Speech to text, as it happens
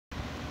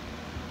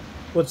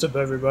What's up,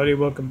 everybody?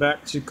 Welcome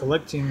back to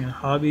Collecting and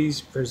Hobbies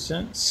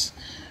Presents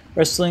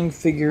Wrestling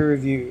Figure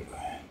Review.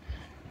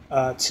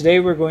 Today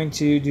we're going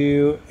to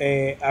do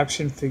a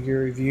action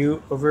figure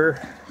review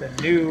over the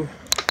new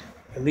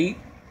Elite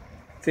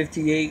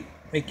 58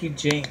 Mickie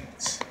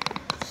James.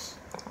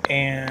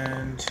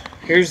 And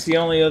here's the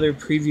only other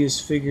previous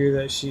figure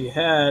that she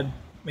had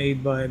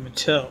made by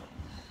Mattel.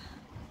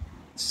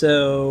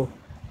 So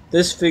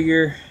this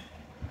figure,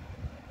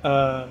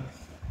 the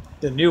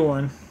new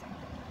one,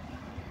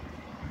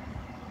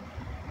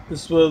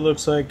 this is what it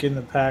looks like in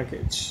the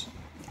package.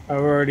 I've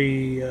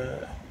already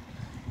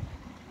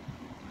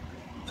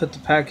put the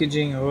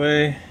packaging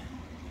away.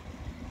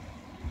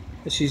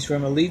 She's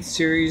from Elite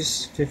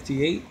Series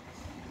 58.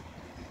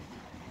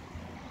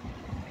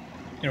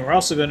 And we're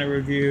also going to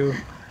review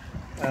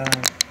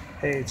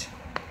Paige.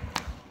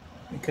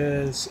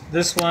 Because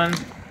this one,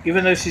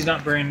 even though she's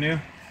not brand new,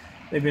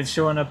 they've been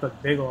showing up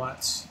at Big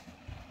Lots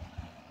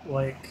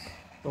like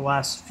the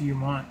last few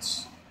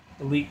months.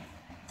 Elite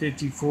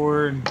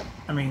 54 and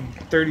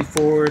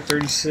 34,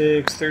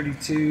 36,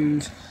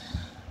 32s,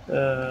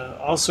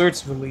 all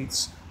sorts of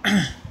elites.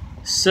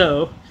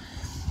 So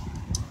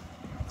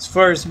as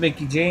far as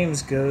Mickie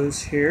James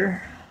goes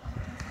here,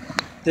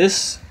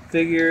 this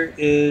figure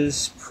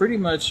is pretty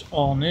much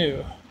all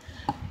new.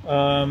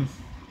 The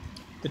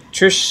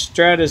Trish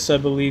Stratus, I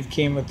believe,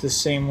 came with the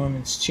same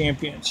women's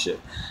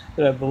championship,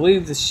 but I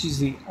believe that she's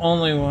the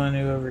only one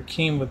who ever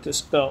came with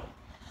this belt.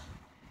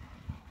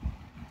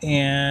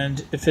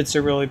 And it fits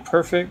her really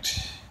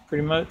perfect,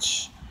 pretty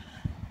much.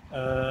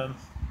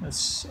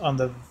 It's on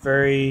the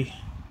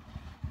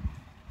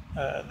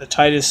the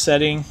tightest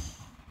setting.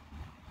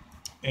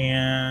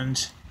 And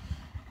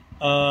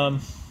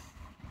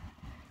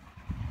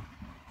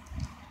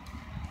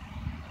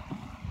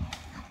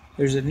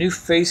there's a new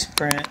face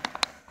print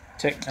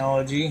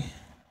technology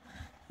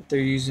that they're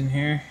using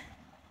here.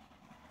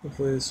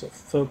 Hopefully this will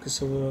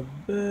focus a little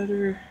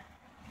better.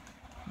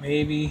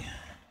 Maybe.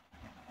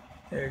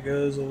 There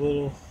goes a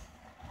little.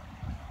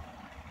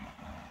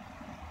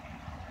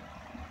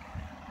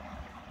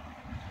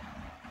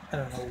 I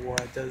don't know why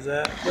it does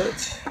that,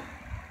 but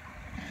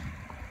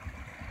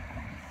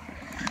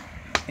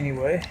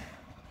anyway.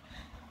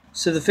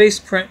 So the face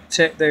print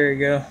tech, there you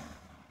go.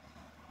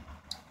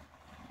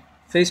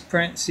 Face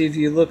print, see if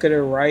you look at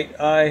her right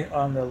eye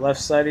on the left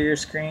side of your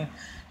screen,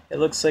 it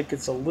looks like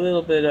it's a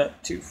little bit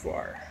up too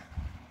far.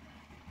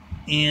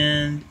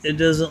 And it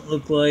doesn't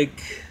look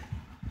like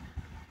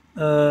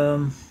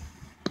I'm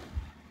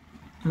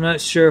not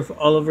sure if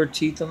all of her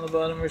teeth on the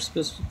bottom are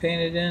supposed to be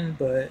painted in,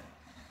 but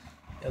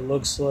it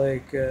looks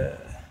like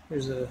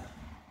there's a,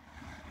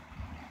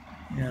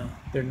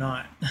 they're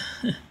not.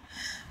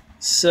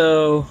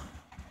 So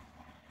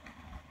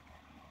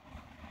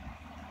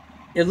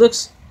it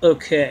looks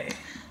okay.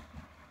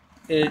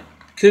 It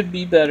could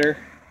be better.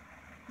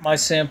 My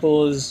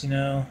sample is,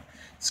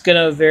 it's going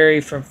to vary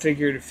from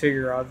figure to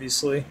figure,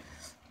 obviously.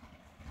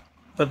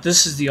 But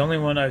this is the only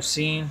one I've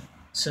seen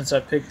since I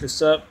picked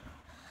this up.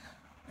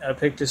 I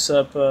picked this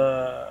up,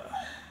 so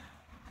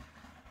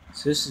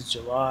this is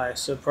July,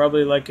 so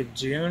probably like in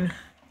June,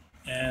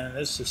 and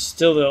this is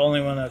still the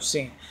only one I've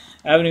seen.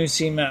 I haven't even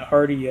seen Matt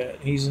Hardy yet.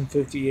 He's in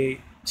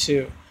 58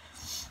 too.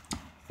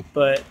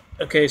 But,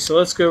 okay, so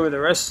let's go over the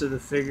rest of the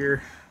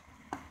figure.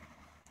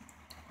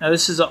 Now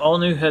this is an all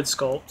new head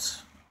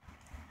sculpt,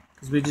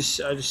 because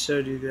I just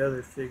showed you the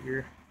other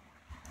figure.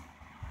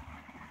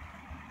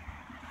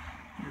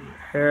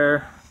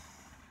 Her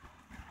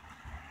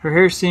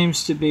hair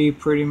seems to be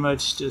pretty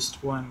much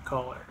just one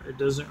color. It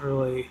doesn't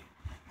really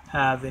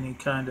have any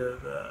kind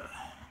of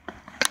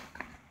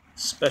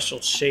special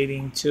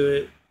shading to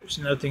it. There's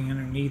nothing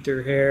underneath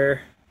her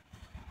hair.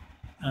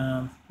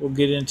 We'll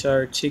get into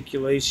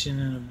articulation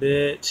in a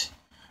bit.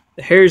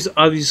 The hair is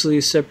obviously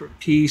a separate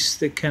piece.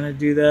 They kind of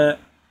do that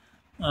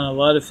on a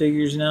lot of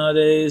figures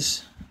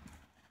nowadays.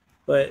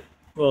 But,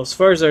 well, as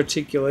far as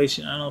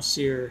articulation, I don't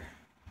see her.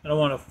 I don't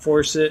want to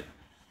force it,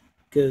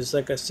 because,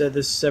 like I said,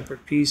 this is a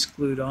separate piece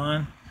glued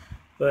on.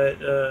 But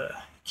you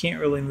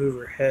can't really move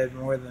her head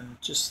more than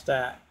just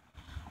that,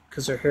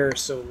 because her hair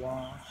is so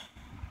long.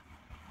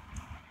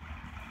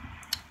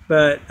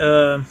 But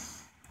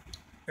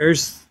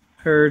there's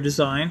her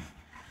design.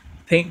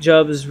 The paint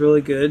job is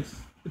really good.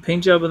 The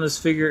paint job on this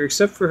figure,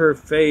 except for her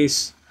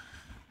face,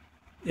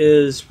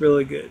 is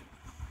really good.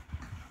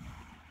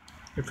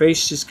 Her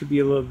face just could be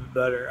a little bit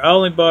better. I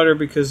only bought her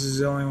because it's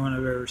the only one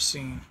I've ever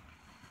seen.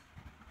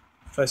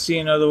 If I see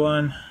another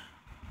one,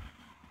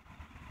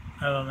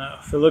 I don't know.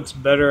 If it looks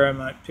better, I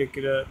might pick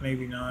it up.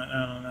 Maybe not.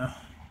 I don't know.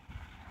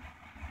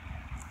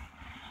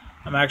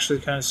 I'm actually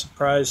kind of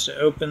surprised to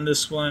open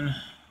this one,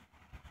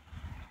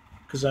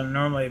 because I'm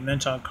normally a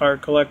mint on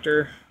card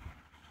collector.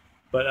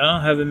 But I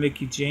don't have a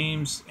Mickie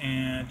James,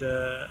 and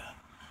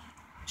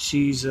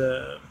she's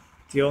the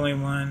only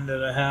one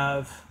that I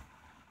have,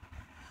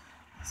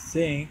 I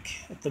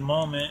think, at the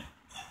moment,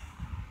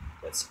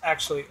 that's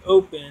actually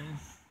open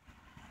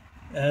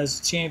as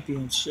a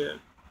championship.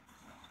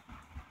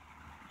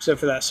 Except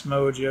for that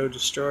Samoa Joe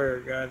Destroyer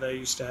guy that I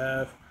used to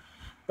have.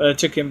 But I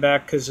took him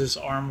back because his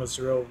arm was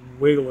real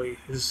wiggly.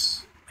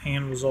 His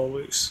hand was all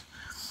loose.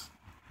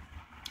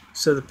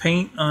 So the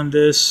paint on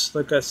this,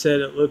 like I said,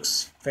 it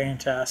looks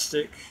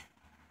fantastic.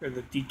 Or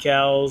the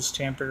decals,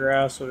 tamper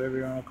grass, whatever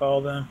you want to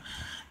call them.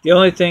 The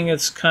only thing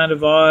that's kind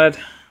of odd,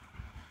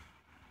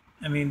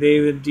 I mean, they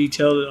even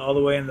detailed it all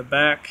the way in the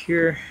back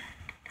here.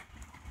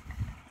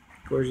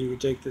 Of course, you can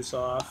take this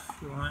off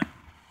if you want.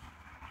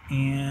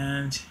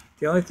 And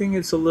the only thing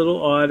that's a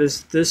little odd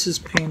is this is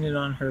painted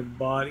on her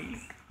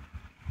body.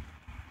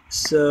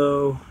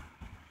 So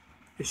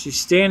if she's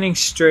standing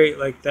straight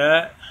like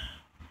that,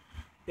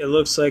 it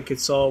looks like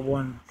it's all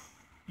one,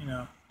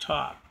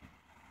 top.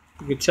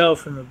 You can tell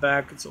from the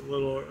back it's a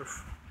little,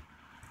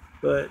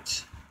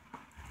 but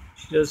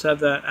she does have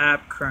that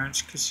ab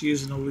crunch because she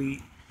is an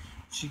elite.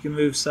 She can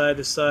move side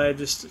to side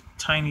just a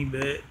tiny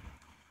bit.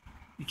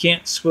 You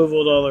can't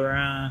swivel it all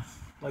around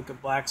like a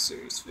Black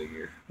Series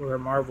figure or a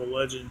Marvel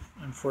Legend,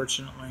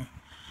 unfortunately.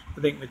 I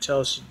think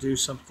Mattel should do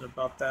something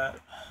about that.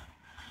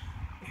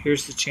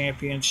 Here's the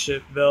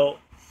championship belt.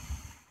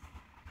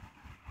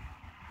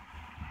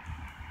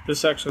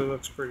 This actually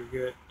looks pretty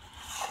good.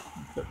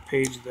 Put a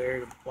page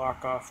there to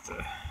block off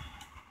the...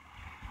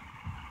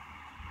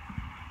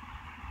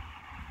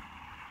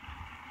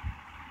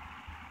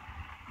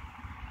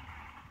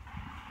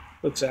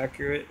 Looks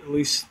accurate, at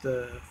least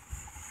the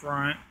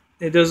front.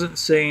 It doesn't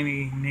say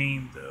any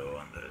name though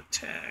on the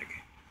tag.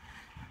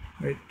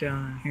 Right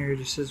down in here it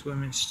just says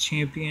Women's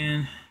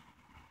Champion.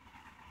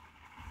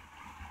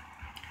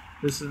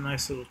 This is a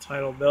nice little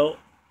title belt.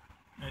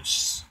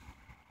 It's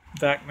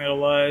back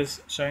metallized,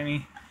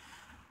 shiny.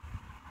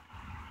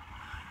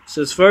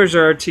 So as far as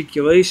her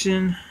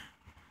articulation,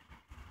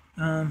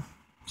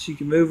 she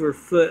can move her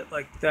foot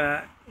like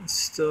that.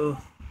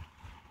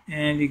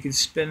 And you can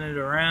spin it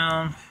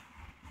around.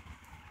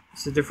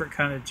 It's a different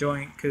kind of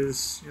joint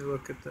because you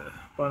look at the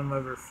bottom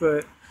of her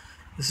foot.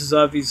 This is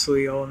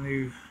obviously all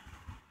new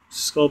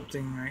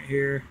sculpting right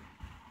here.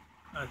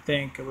 I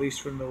think, at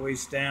least from the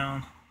waist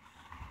down.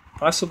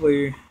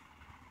 Possibly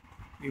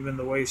even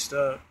the waist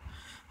up.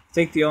 I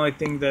think the only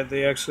thing that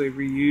they actually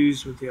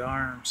reused with the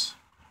arms.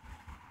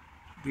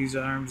 These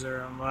arms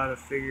are on a lot of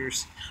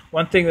figures.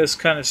 One thing that's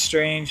kind of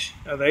strange,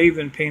 they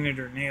even painted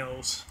her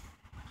nails.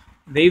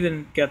 They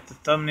even got the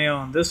thumbnail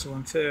on this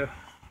one too.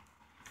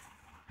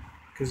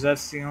 Because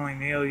that's the only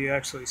nail you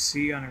actually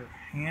see on her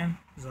hand,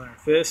 is on her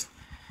fist.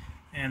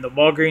 And the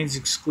Walgreens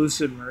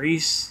exclusive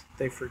Maurice,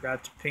 they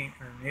forgot to paint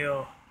her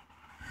nail.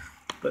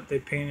 But they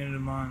painted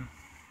them on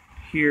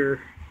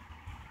here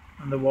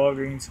on the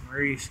Walgreens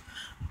Maurice.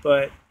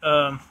 But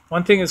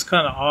one thing that's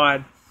kind of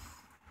odd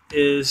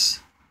is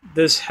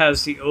this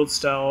has the old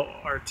style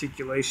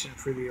articulation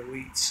for the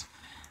elites.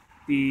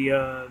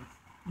 The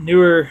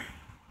newer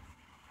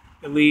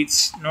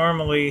elites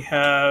normally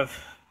have,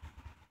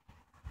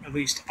 at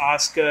least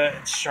Asuka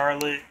and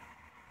Charlotte,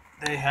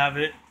 they have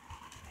it.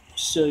 I'll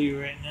show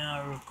you right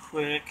now real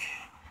quick.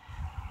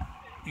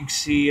 You can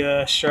see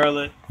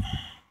Charlotte,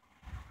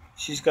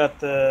 she's got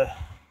the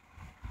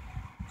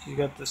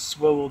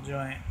swivel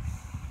joint.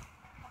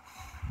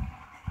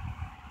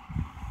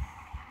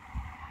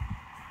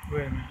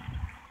 Wait a minute.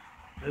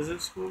 Does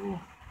it swivel?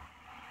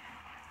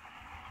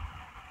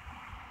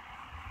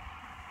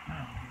 I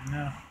don't even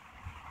know.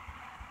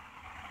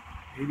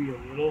 Maybe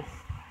a little.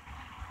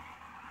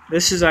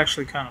 This is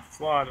actually kind of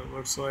flawed, it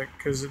looks like,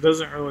 because it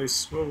doesn't really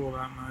swivel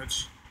that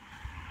much.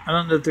 I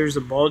don't know if there's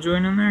a ball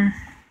joint in there.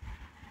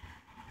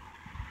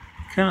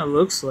 It kind of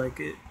looks like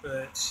it,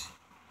 but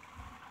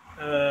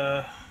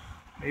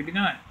maybe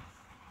not.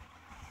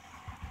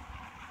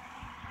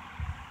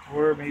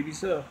 Or maybe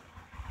so.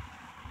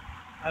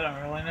 I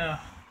don't really know.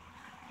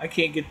 I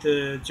can't get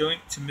the joint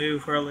to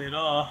move hardly at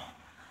all.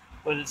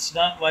 But it's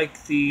not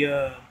like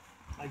the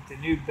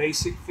new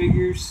basic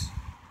figures.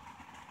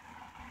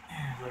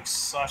 Like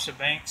Sasha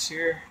Banks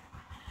here.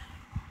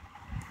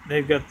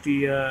 They've got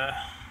the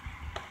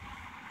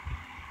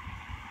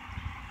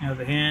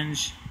the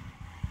hinge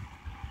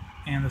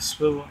and the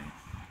swiveling.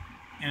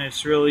 And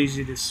it's real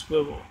easy to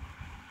swivel.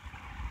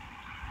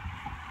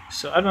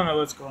 So I don't know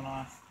what's going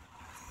on.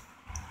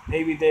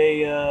 Maybe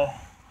they, I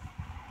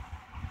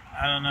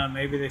don't know,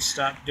 maybe they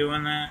stopped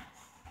doing that.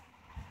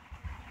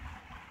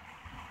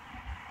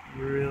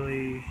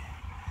 Really,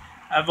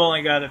 I've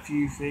only got a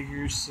few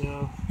figures,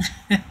 so.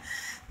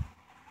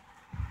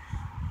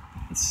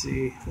 Let's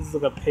see, let's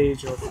look up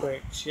Paige real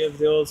quick. Does she have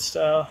the old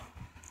style?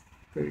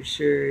 Pretty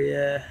sure,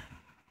 yeah.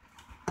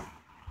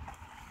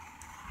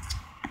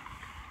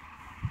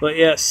 But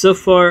yeah, so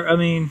far, I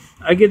mean,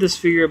 I give this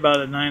figure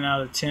about a 9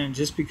 out of 10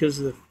 just because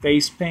of the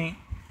face paint.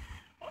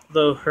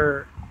 Though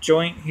her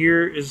joint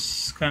here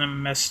is kind of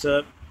messed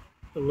up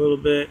a little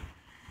bit.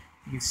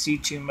 You can see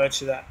too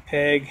much of that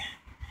peg.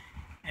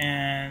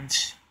 And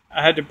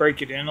I had to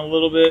break it in a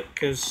little bit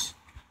because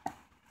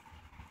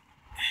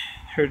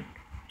her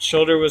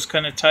shoulder was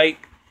kind of tight.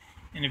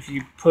 And if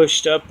you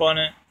pushed up on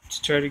it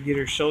to try to get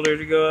her shoulder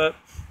to go up,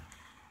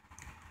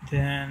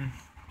 then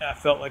I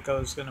felt like I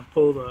was going to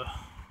pull the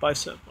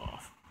bicep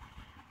off.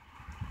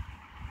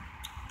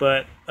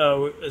 But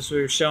as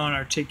we were showing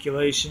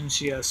articulation,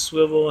 she has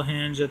swivel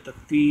hinge at the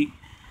feet,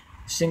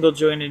 single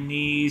jointed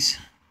knees.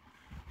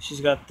 She's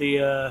got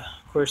the, of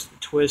course, the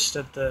twist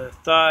at the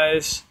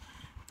thighs,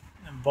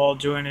 and ball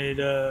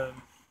jointed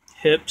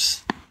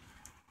hips,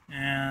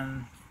 and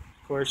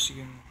of course you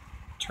can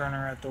turn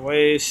her at the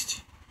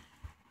waist.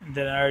 And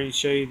then I already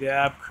showed you the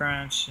ab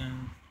crunch,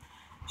 and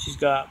she's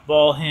got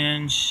ball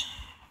hinge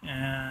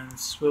and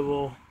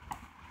swivel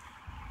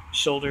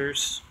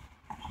shoulders.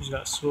 She's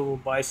got swivel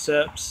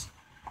biceps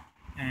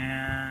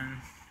and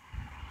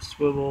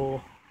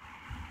single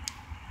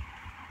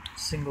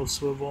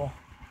swivel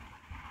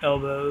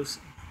elbows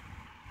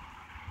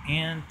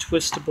and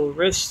twistable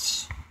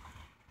wrists,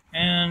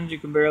 and you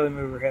can barely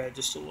move her head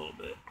just a little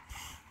bit.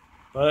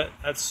 But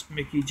that's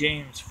Mickie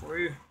James for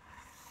you.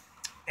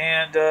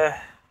 And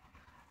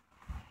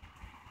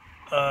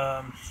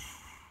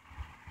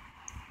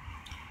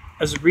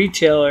as a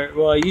retailer,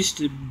 well, I used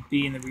to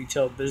be in the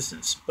retail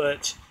business,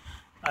 but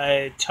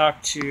I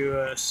talk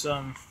to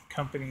some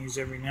companies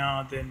every now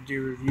and then,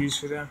 do reviews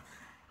for them.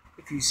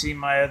 If you see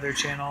my other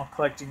channel,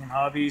 Collecting and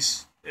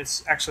Hobbies,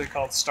 it's actually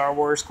called Star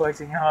Wars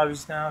Collecting and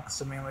Hobbies now,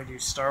 because I mainly do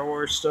Star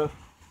Wars stuff.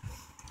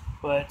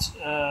 But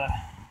I'm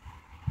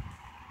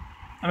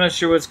not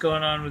sure what's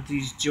going on with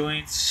these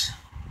joints.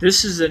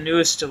 This is the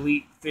newest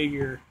Elite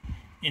figure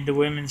in the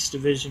women's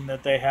division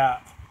that they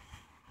have.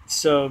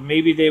 So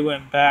maybe they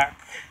went back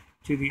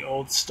to the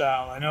old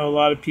style. I know a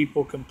lot of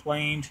people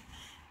complained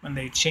when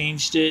they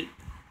changed it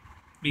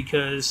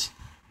because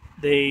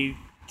they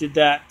did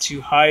that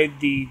to hide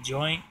the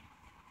joint,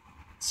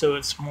 so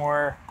it's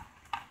more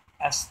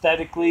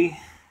aesthetically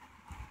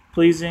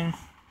pleasing.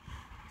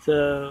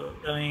 So,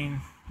 I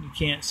mean, you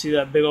can't see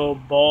that big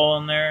old ball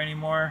in there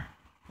anymore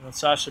with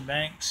Sasha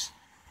Banks.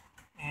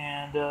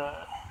 And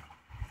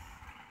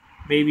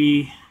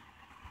maybe,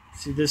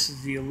 see, this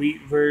is the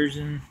Elite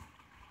version.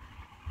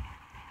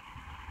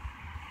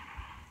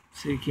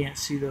 So you can't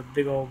see the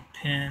big old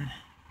pin.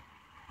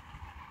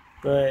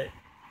 But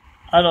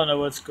I don't know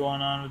what's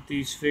going on with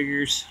these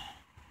figures.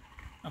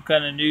 I'm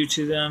kind of new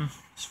to them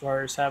as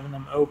far as having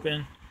them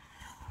open.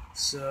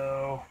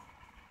 So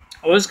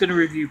I was going to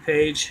review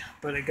Paige,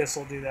 but I guess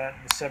I'll do that in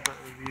a separate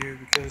review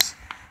because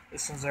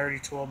this one's already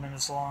 12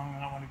 minutes long.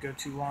 I don't want to go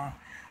too long.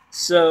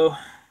 So,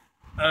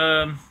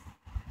 yeah,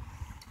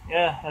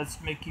 that's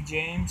Mickie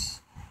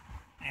James.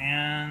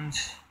 And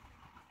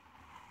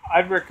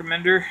I'd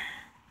recommend her.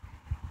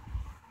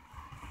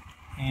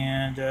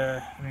 And,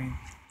 I mean,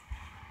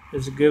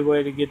 there's a good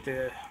way to get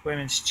the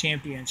women's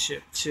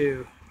championship,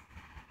 too,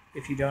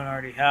 if you don't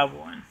already have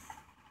one.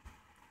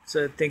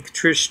 So I think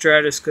Trish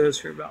Stratus goes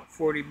for about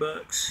 40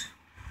 bucks.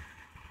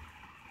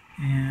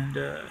 And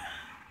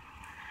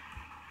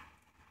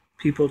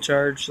people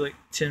charge like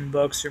 10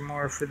 bucks or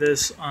more for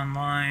this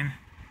online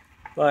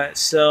by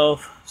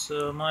itself.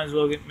 So might as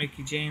well get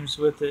Mickie James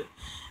with it.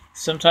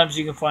 Sometimes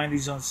you can find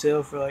these on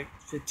sale for like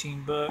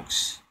 15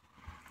 bucks.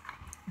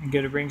 You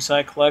go to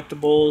Ringside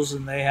Collectibles,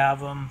 and they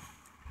have them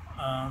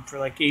for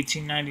like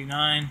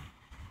 $18.99.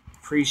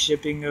 Free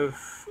shipping of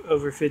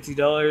over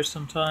 $50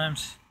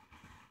 sometimes.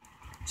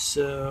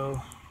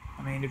 So,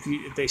 I mean, if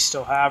they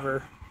still have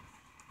her,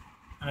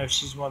 I know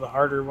she's one of the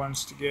harder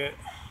ones to get.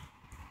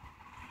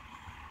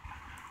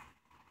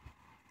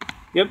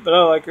 Yep, but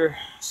I like her.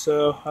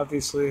 So,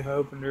 obviously, I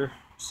opened her.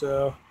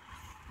 So,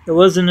 it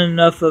wasn't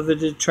enough of a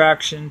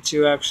detraction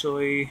to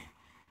actually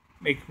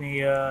make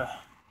me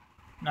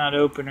not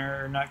open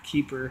her or not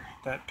keep her,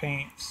 that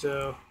paint.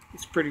 So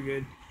it's pretty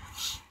good.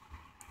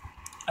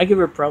 I give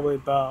her probably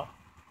about,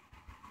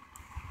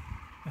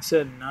 I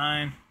said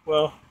 9.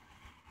 Well,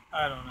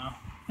 I don't know.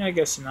 I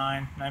guess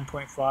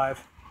 9.5.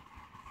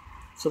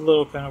 It's a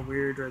little kind of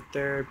weird right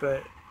there,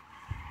 but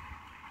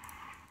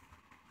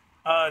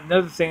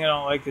another thing I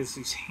don't like is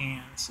these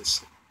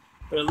hands.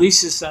 But at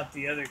least it's not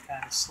the other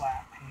kind of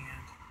slap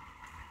hand.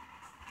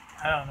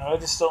 I don't know. I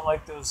just don't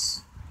like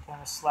those kind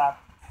of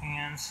slap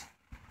hands.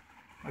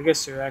 I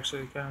guess they're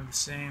actually kind of the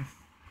same.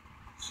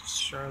 It's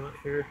just Charlotte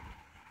here.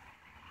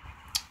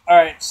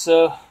 Alright,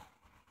 so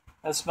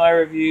that's my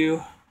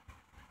review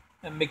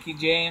of Mickie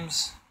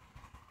James.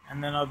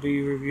 And then I'll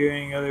be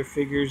reviewing other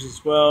figures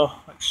as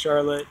well, like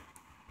Charlotte,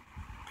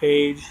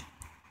 Paige,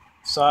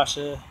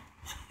 Sasha.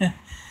 I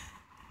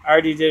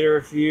already did a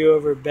review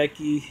over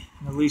Becky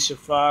and Alicia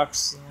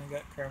Fox. And I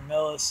got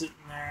Carmella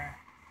sitting there.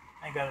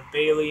 I got a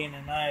Bailey and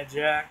a Nia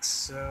Jax.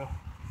 So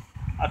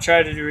I'll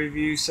try to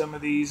review some of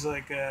these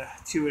like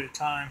 2 at a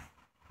time.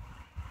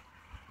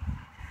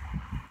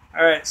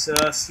 Alright, so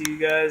I'll see you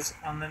guys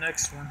on the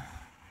next one.